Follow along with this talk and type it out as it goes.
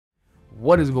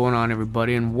What is going on,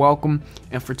 everybody, and welcome.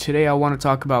 And for today I want to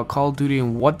talk about Call of Duty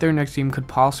and what their next game could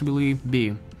possibly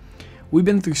be. We've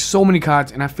been through so many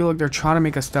CODs and I feel like they're trying to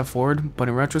make a step forward, but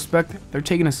in retrospect they're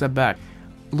taking a step back.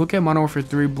 Look at Modern Warfare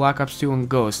 3, Black Ops 2, and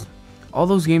Ghost. All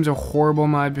those games are horrible in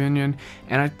my opinion,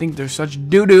 and I think they're such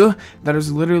doo-doo that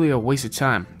it's literally a waste of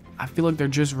time. I feel like they're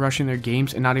just rushing their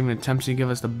games and not even attempting to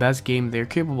give us the best game they're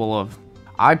capable of.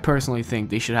 I personally think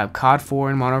they should have COD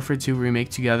 4 and Modern Warfare 2 remake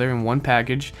together in one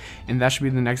package, and that should be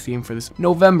the next game for this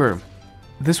November.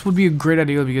 This would be a great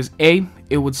idea because A,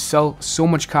 it would sell so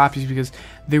much copies because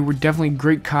they were definitely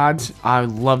great CODs. I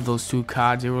love those two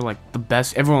CODs. They were like the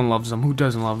best. Everyone loves them. Who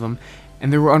doesn't love them?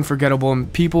 And they were unforgettable,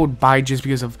 and people would buy just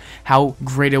because of how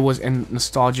great it was and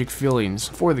nostalgic feelings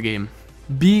for the game.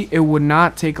 B, it would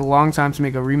not take a long time to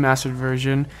make a remastered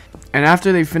version, and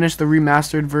after they finish the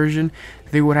remastered version,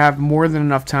 they would have more than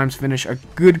enough time to finish a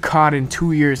good COD in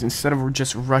 2 years instead of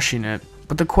just rushing it.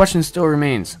 But the question still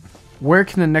remains, where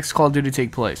can the next Call of Duty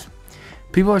take place?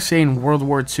 People are saying World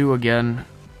War II again.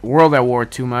 World at War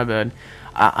II, my bad.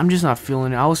 I'm just not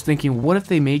feeling it. I was thinking, what if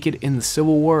they make it in the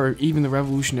Civil War or even the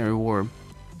Revolutionary War?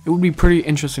 It would be pretty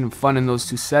interesting and fun in those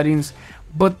two settings,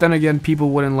 but then again, people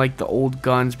wouldn't like the old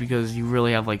guns because you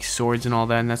really have like swords and all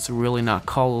that, and that's really not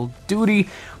Call of Duty.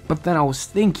 But then I was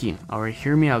thinking, alright,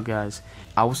 hear me out, guys.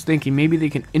 I was thinking maybe they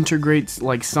can integrate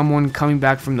like someone coming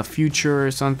back from the future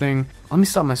or something. Let me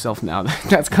stop myself now.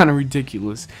 That's kind of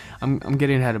ridiculous. I'm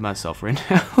getting ahead of myself right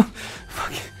now.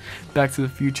 Back to the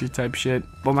future type shit.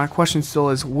 But my question still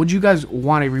is, would you guys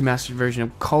want a remastered version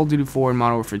of Call of Duty 4 and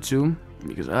Modern Warfare 2?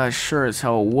 Because I sure as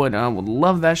hell would. I would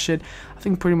love that shit. I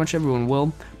think pretty much everyone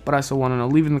will. But I still want to know.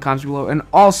 Leave it in the comments below. And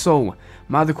also,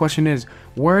 my other question is,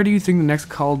 where do you think the next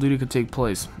Call of Duty could take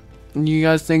place? You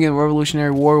guys thinking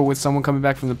Revolutionary War with someone coming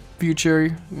back from the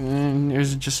future? Or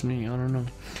is it just me? I don't know.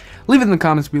 Leave it in the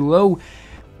comments below.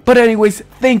 But anyways,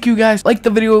 thank you guys. Like the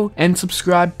video and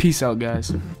subscribe. Peace out,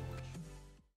 guys.